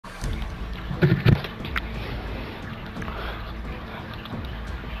Wait,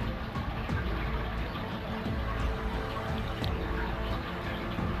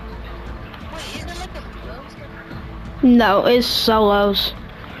 is it like a duo? No, it's solos.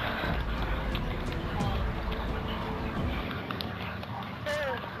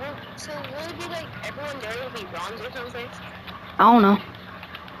 So will it be like everyone there will be bronze or something? I don't know.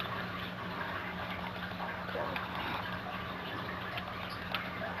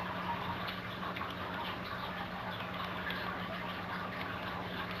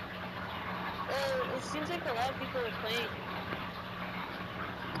 Well, it seems like a lot of people are playing.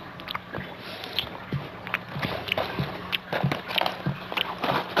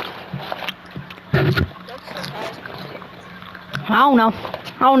 That's surprised me. I don't know.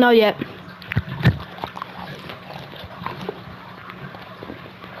 I don't know yet.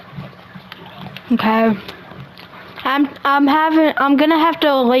 Okay. I'm gonna have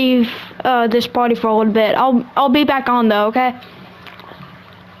to leave this party for a little bit. I'll be back on though, okay?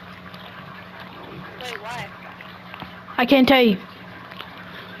 Wait, why? I can't tell you.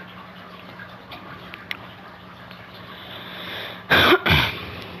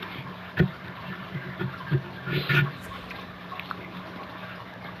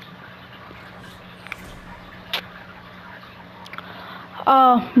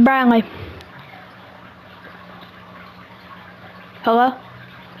 Bradley. Hello?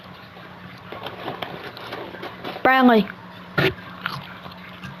 Bradley.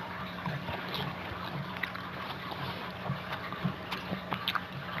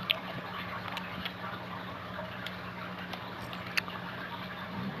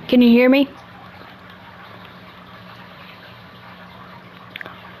 Can you hear me?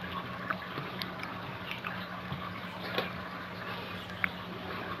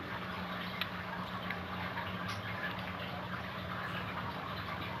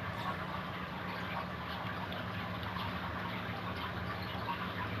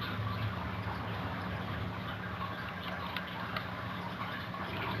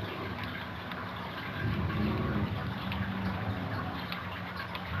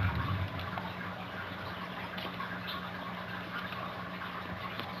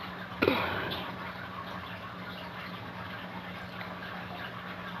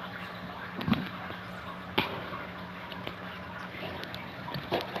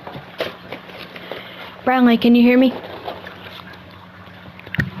 Bradley, can you hear me?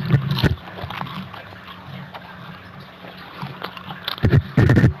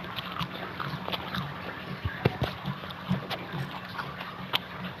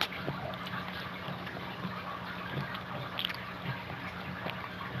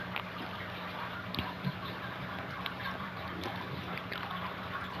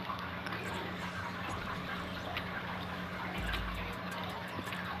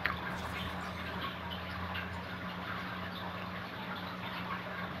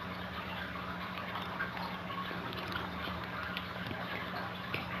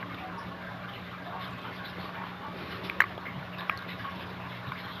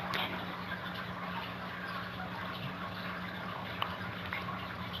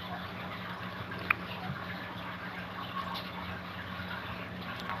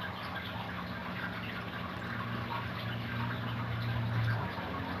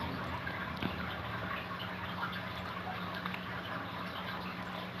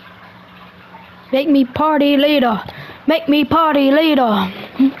 Make me party leader. Make me party leader.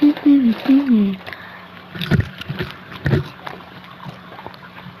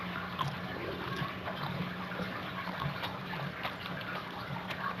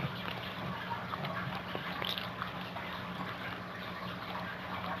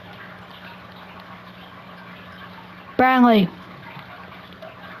 Bradley.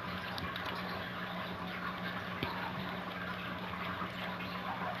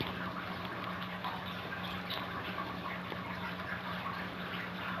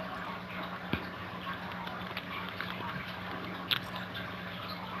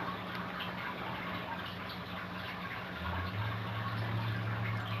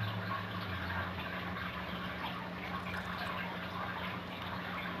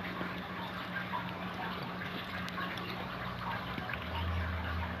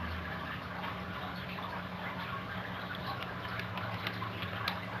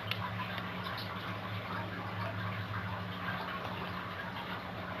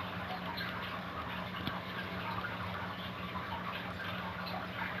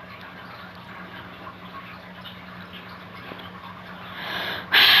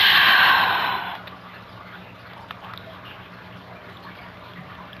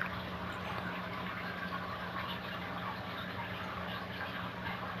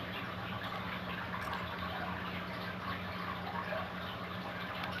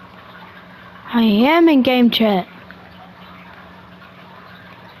 I am in game chat.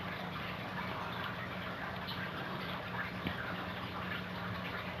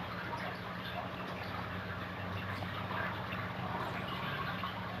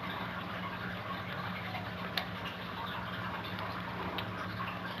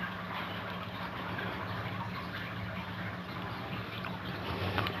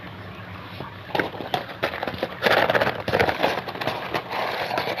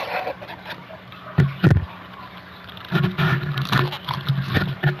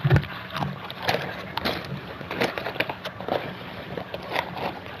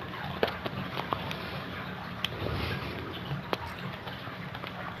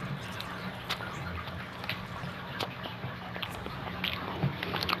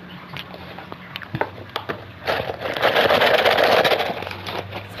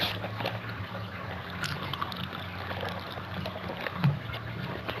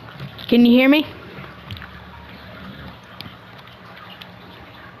 Can you hear me?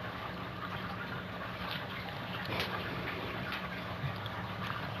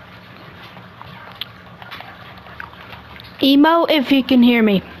 Emo, if you can hear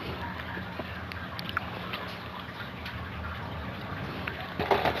me.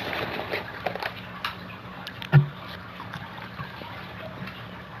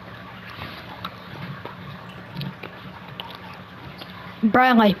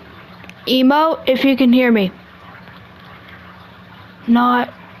 Bradley. Emo, if you can hear me.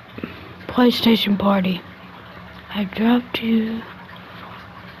 Not PlayStation Party. I dropped you.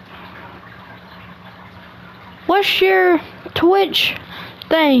 What's your Twitch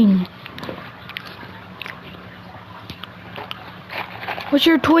thing? What's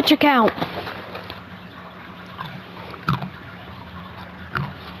your Twitch account?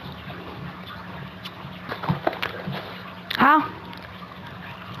 Huh?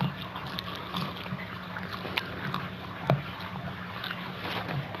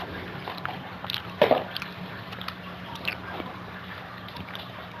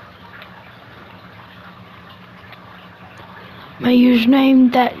 My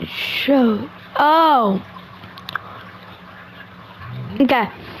username that show. Oh. Okay.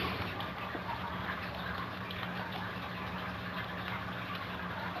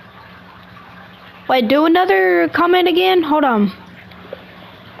 Wait, do another comment again? Hold on.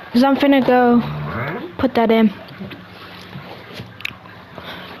 Cause I'm finna go put that in.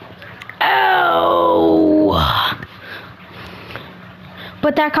 Oh.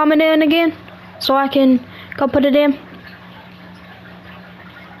 Put that comment in again so I can go put it in.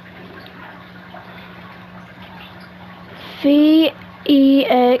 VEXED.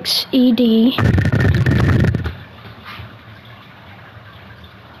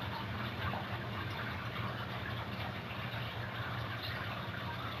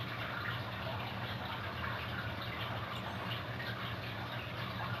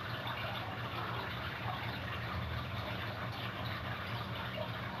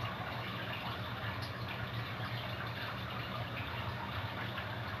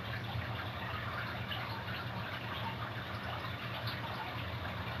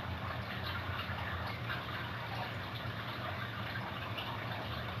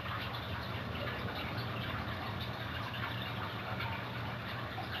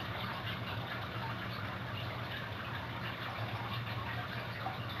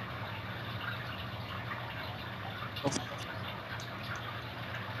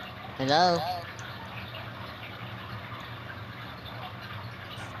 Hello?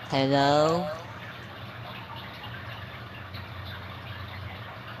 Hello?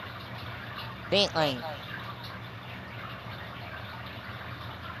 Bentley.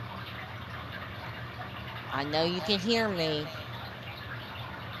 I know you can hear me.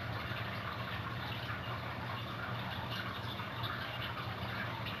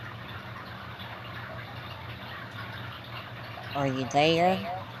 Are you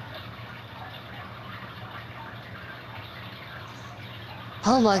there?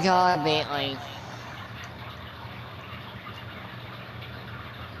 Oh my god, Bentley.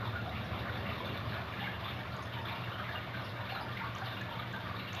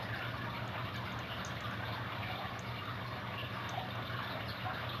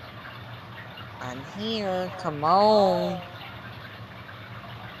 I'm here. Come on.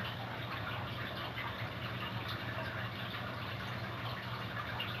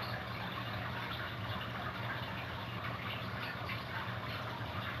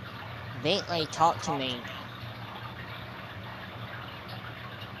 Bentley, talk to me.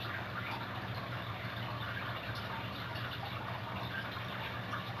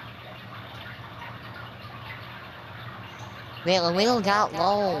 Bentley, we don't got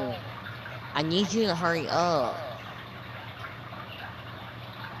long. I need you to hurry up.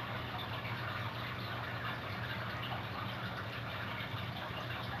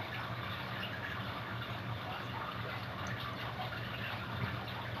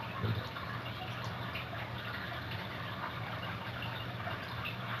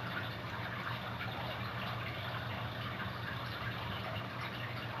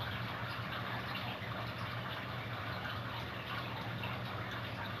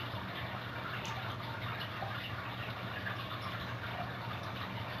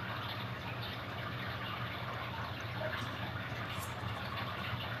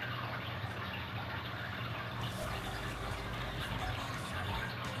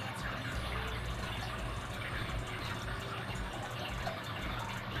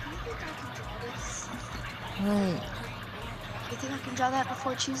 What? You think I can draw that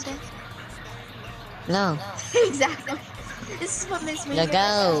before Tuesday? No. Exactly. This is what Miss No, Major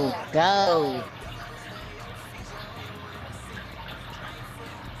go. Go.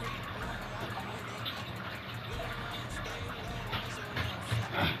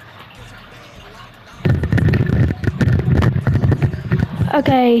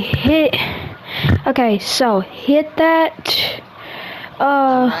 Okay, okay, so hit that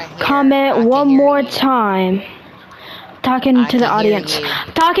I'm right here. I comment can one hear more you. time. Talking I to the can hear audience. you.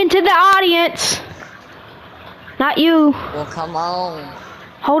 Talking to the audience. Not you. Well, come on.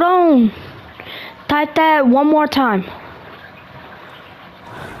 Hold on. Type that one more time.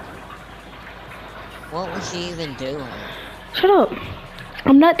 What was she even doing? Shut up.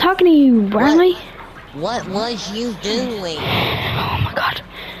 I'm not talking to you, Bradley. What was you doing? Oh my god.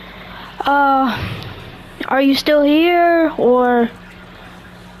 Are you still here or?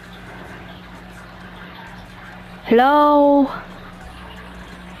 Hello?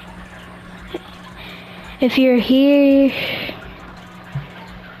 If you're here,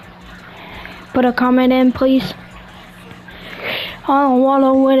 put a comment in, please. I don't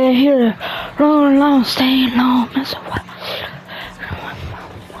wanna wait to hear long, long, stay long, mess up.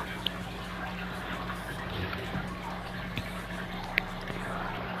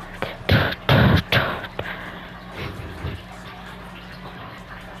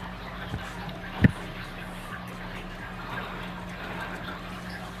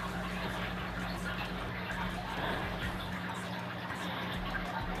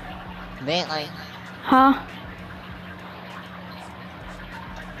 Bentley. Huh?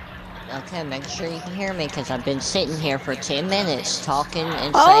 Okay, make sure you can hear me because I've been sitting here for 10 minutes talking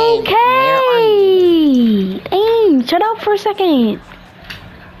and saying, where are you? Okay. Dang, shut up for a second.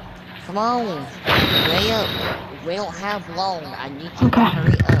 Come on. Hurry up. We don't have long. I need you to Okay.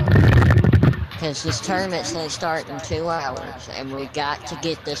 hurry up. Because this tournament's going to start in 2 hours and we got to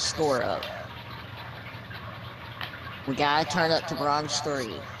get this score up. We got to turn up to bronze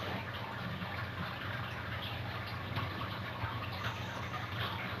 3.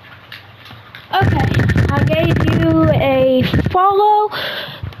 Okay, I gave you a follow,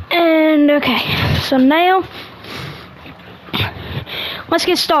 and okay, so now let's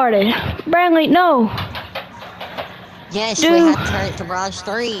get started. Bradley, no. Yes, we have to turn it to bronze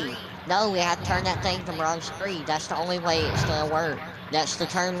 3. No, we have to turn that thing to bronze 3. That's the only way it's going to work. That's the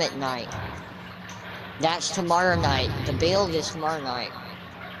tournament night. That's tomorrow night. The build is tomorrow night.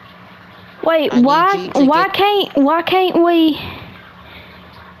 Wait, I need why you to why can't we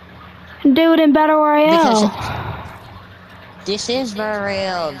do it in Battle Because Royale? this is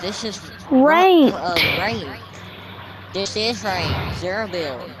real. This is Rank. rank. This is rank. 0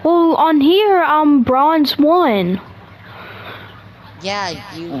 build. Well, on here I'm bronze 1. Yeah,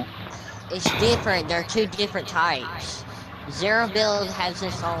 it's different. They're 2 different types. 0 build has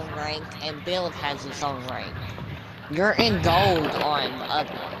its own rank, and build has its own rank. You're in gold on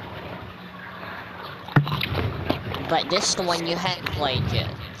but this is the one you hadn't played yet.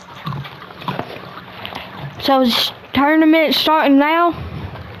 So is tournament starting now?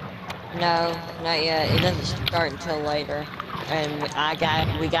 No, not yet. It doesn't start until later. And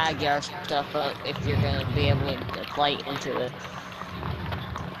we gotta get our stuff up if you're gonna be able to play into it.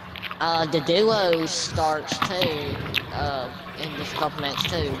 The duos starts too, in just a couple minutes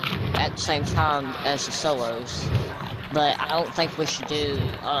too, at the same time as the solos. But I don't think we should do,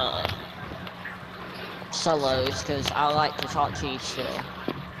 solos, because I like to talk to you still.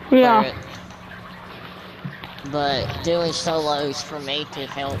 Yeah. But doing solos for me to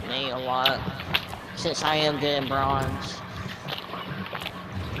help me a lot, since I am good in bronze.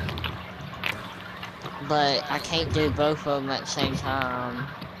 But I can't do both of them at the same time.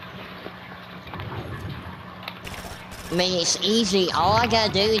 I mean, it's easy. All I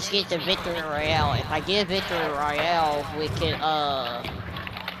gotta do is get the Victory Royale. If I get Victory Royale, we can,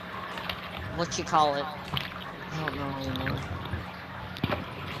 what you call it. I don't know anymore.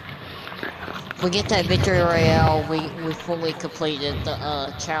 If we get that victory royale, we fully completed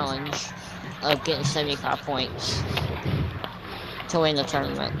the challenge of getting 75 points to win the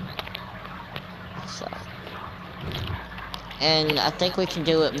tournament. So, and I think we can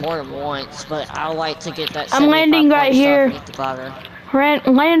do it more than once, but I like to get that I'm 75 landing right points so I here. can get the butter.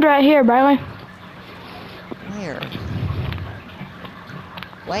 Land right here, Bradley. Where?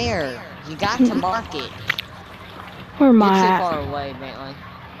 Where? You got to mark it. Where am You're I too at? far away, Bentley.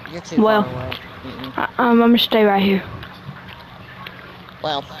 You're too Well, far away. I'm gonna stay right here.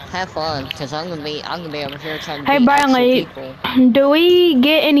 Well, have fun, cause I'm gonna be over here trying to Hey, beat actual Bradley, people. do we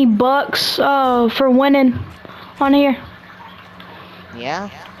get any bucks for winning on here?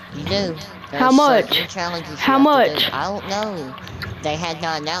 Yeah, you do. How There's much? certain challenges you How have to do. much? I don't know. They had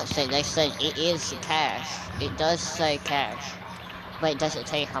not announced it. They said it is cash. It does say cash, but it doesn't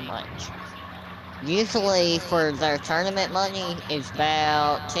tell you how much. Usually, for their tournament money, is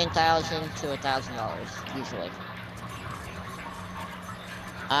about $10,000 to $1,000. Usually,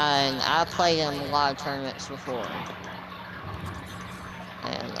 and I played in a lot of tournaments before,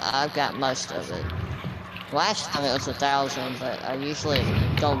 and I've got most of it. Last time it was 1,000, but I usually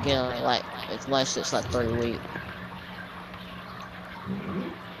don't get it like unless it's like 3 weeks.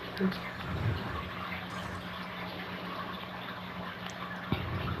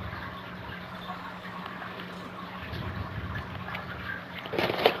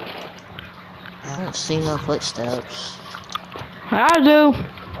 I don't see no footsteps. I do.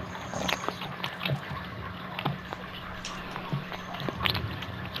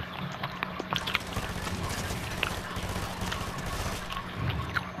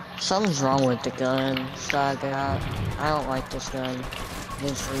 Something's wrong with the gun I got. I don't like this gun.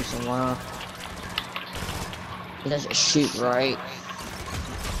 There's a reason why. It doesn't shoot right.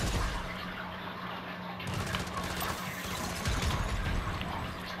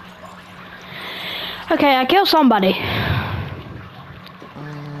 Okay, I killed somebody. I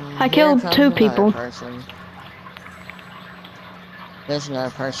Here killed comes 2 another people. person. There's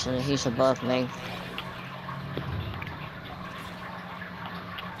another person. He's above me.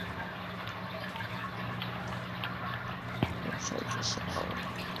 Let's check this out.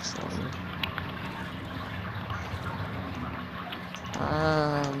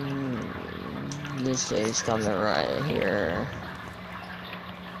 This dude's coming right here.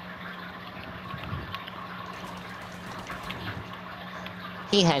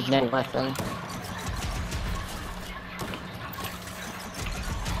 He had no weapon.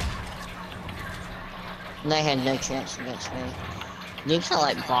 They had no chance against me. These are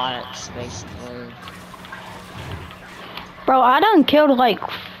like bots, basically. Bro, I done killed like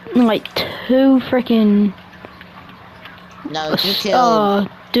 2 freaking No, you killed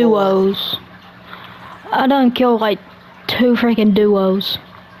duos. I done killed like 2 freaking duos.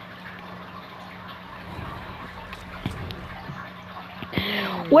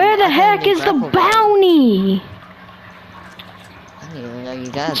 Where the heck is the bounty? I didn't even know you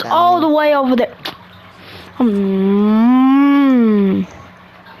got a It's bounty. all the way over there.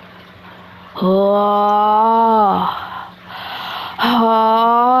 Oh.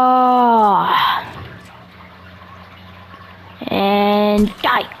 And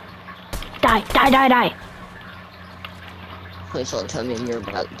die. Die. Please don't tell me you're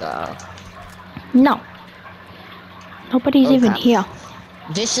about to die. No. Nobody's even here.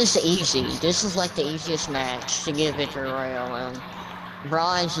 This is easy. This is like the easiest match to get a victory royale in.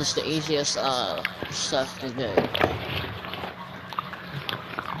 Bronze is the easiest stuff to do.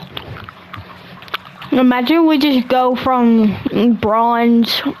 Imagine we just go from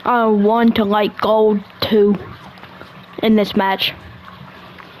bronze 1 to like gold 2 in this match.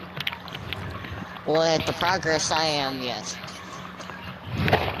 Well, at the progress I am, yes.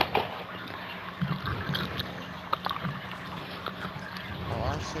 Oh,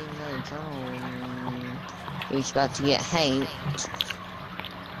 I see another drone. He's about to get hate.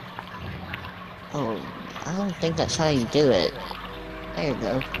 Oh, I don't think that's how you do it. There you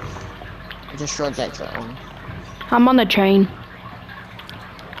go. I just rode that drone. I'm on the train.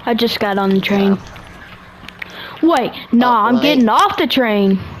 I just got on the train. Wait, nah, I'm getting off the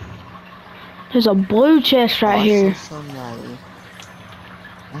train. There's a blue chest right here. I see somebody.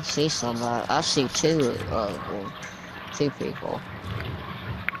 I see somebody. I see 2 people.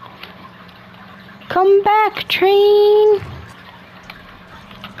 Come back, train.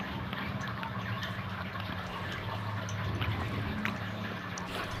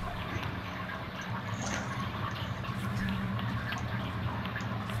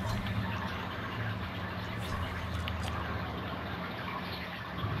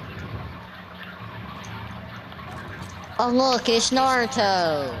 Oh look, it's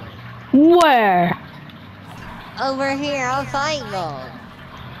Naruto. Where? Over here, I'm fighting them.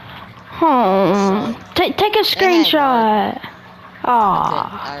 Hmm. Take a They had Naruto. screenshot. I couldn't.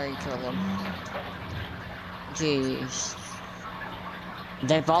 Aw. I already killed them. Jeez.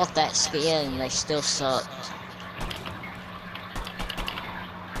 They bought that skin and they still sucked.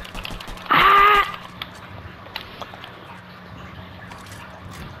 Ah.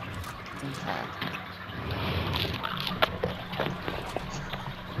 Okay.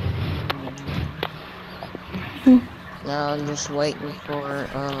 Now I'm just waiting for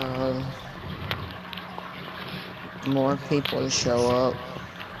more people to show up.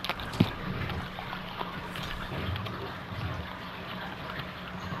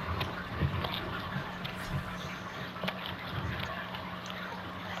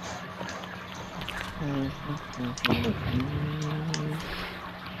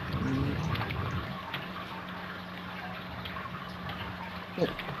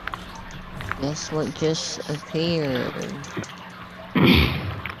 Guess what just appeared?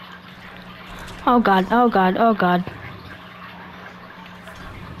 Oh god, oh god, oh god.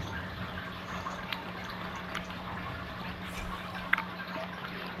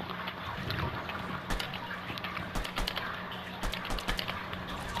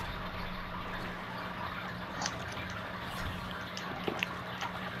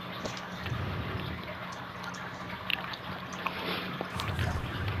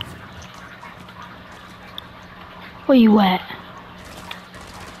 Where you at?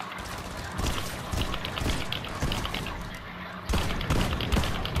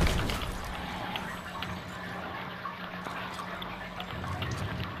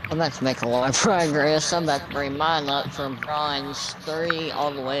 I'm about to make a lot of progress. I'm about to bring mine up from bronze 3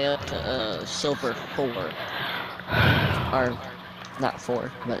 all the way up to silver 4. Or not 4,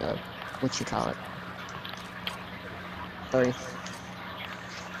 but what you call it? 3.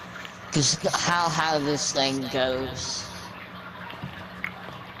 Cause how this thing goes.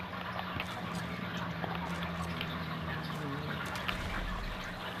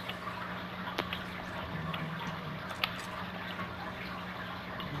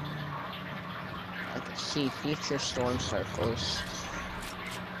 I can see future storm circles.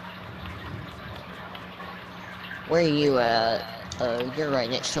 Where are you at? You're right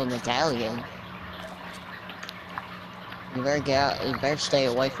next to a medallion. You better get out, you better stay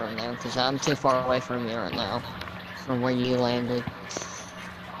away from them, because I'm too far away from you right now. From where you landed.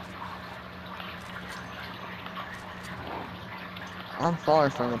 I'm far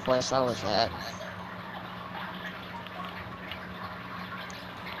from the place I was at.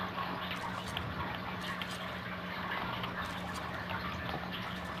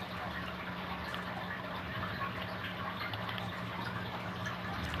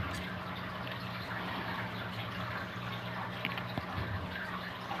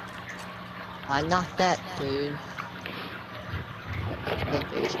 I knocked that dude.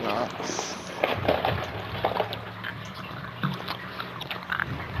 That dude's not.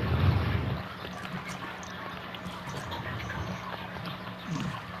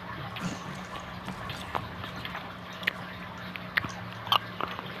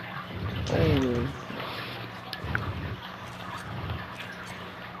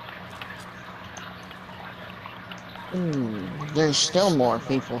 Ooh. There's still more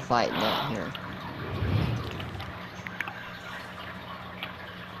people fighting out here.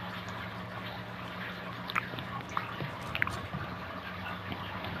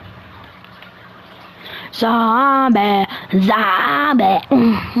 Zombie, zombie,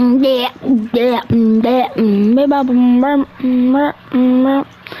 yeah, yeah, yeah,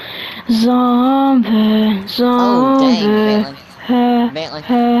 zombie, Oh, dang, zombie, Bentley.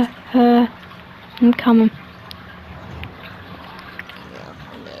 Bentley. I'm coming. Yeah,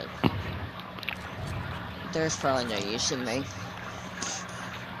 I'm dead. There's probably no use in me.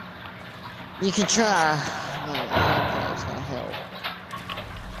 You can try, but I don't think it's gonna help.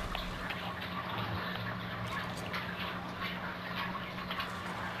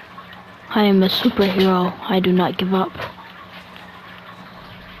 I am a superhero. I do not give up.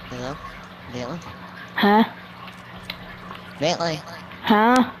 Hello? Bentley? Huh? Bentley?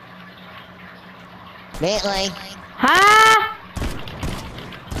 Huh? Bentley? Huh?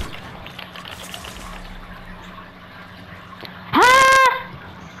 Huh?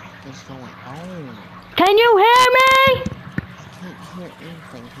 What's going on? Can you hear me? I can't hear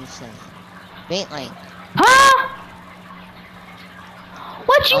anything he's saying. Bentley? Huh?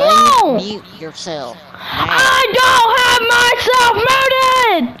 What you want? Unmute yourself. Now. I don't have myself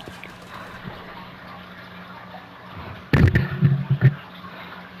muted!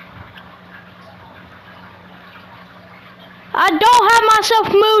 myself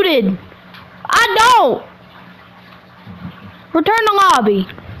muted. I don't. Return to lobby.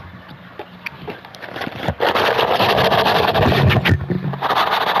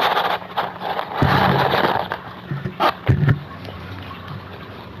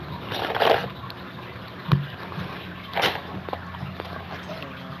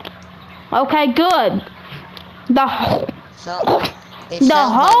 Okay, good. The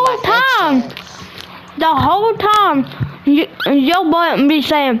whole time, your boy be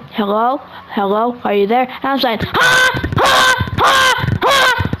saying, hello, hello, are you there? And I'm saying, ha, ha, ha,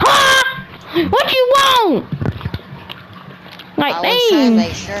 ha, ha. What you want? Like, I was trying to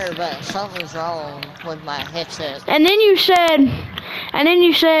make sure, but something's wrong with my headset. And then you said,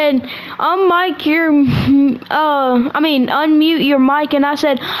 unmute your mic, and I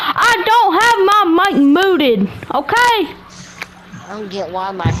said, I don't have my mic muted, okay? I don't get why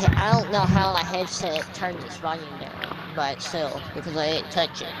I don't know how my headset turned its volume down, but still, because I didn't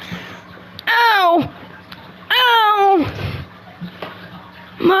touch it. Ow! Ow!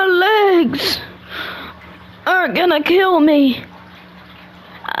 My legs are gonna kill me.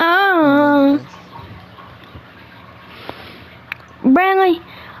 Brantley,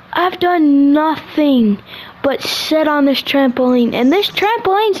 I've done nothing but sit on this trampoline, and this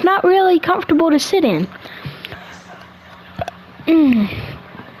trampoline's not really comfortable to sit in.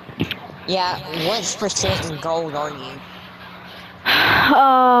 Yeah, what percent in gold are you? 1%.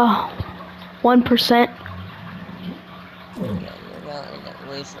 Yeah, you're gonna end up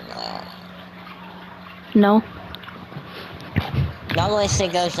losing that. No. Not unless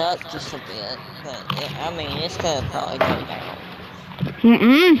it goes up just a bit, but I mean, it's gonna probably go down.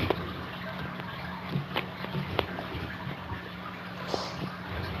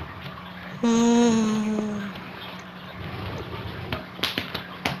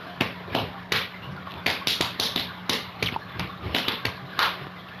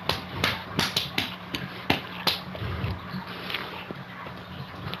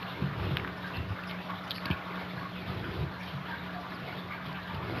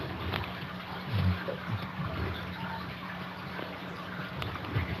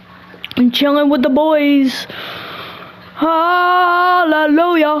 I'm chilling with the boys.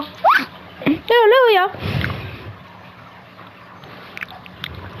 Hallelujah. Hallelujah.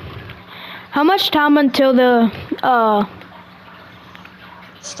 How much time until the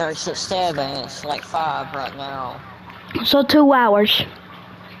Starts at 7, it's like 5 right now. So 2 hours.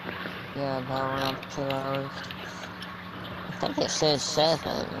 Yeah, about around 2 hours. I think it says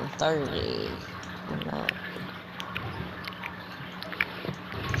 7:30. No.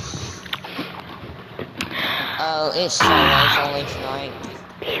 Oh, it's solos only tonight.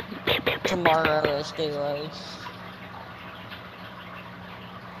 Tomorrow is duos.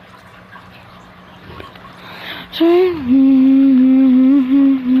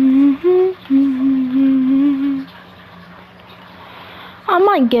 I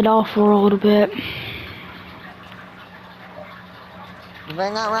might get off for a little bit.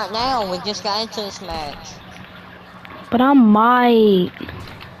 But not right now, we just got into this match. But I might.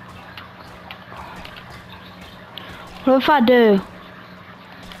 What if I do?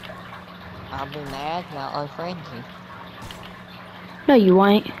 I'll be mad and I'll unfriend you. No, you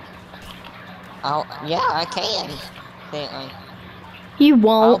won't. Yeah, I can. Apparently. You I'll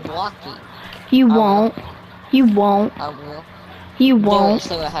won't. block you. You won't. You won't. I will. You Do it and won't.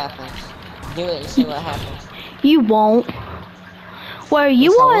 see what happens. Do it and see what happens. You won't. Well,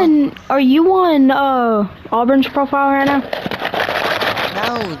 are you on Auburn's profile right now?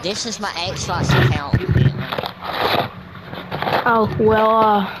 No, this is my Xbox account. Oh,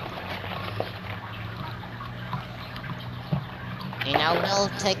 well, And I will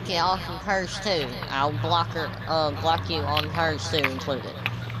take it off of hers too. I'll block you on hers too, included.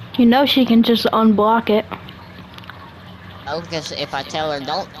 you know she can just unblock it. Oh, because if I tell her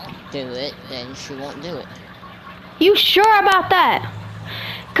don't do it, then she won't do it. You sure about that?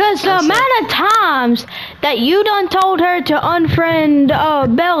 Cause the amount of times that you done told her to unfriend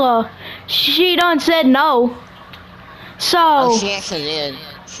Bella, she done said no. So. Oh, she actually did.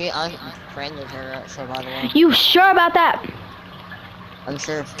 She unfriended her, actually, by the way. You sure about that? I'm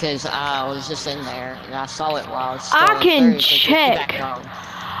sure because I was just in there and I saw it while I was still I can check.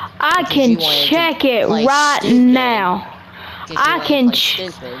 I can check it right now. I can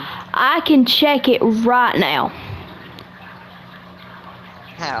check it right now.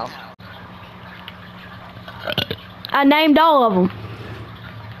 How? I named all of them.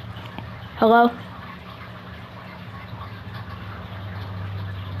 Hello?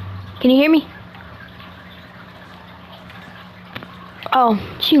 Can you hear me? Oh,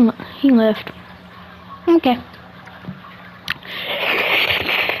 he left. Okay.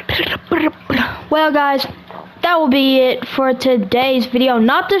 Well, guys, that will be it for today's video.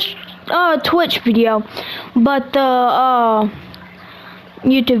 Not the Twitch video, but the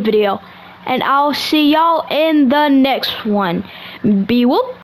YouTube video. And I'll see y'all in the next one. Be whoop.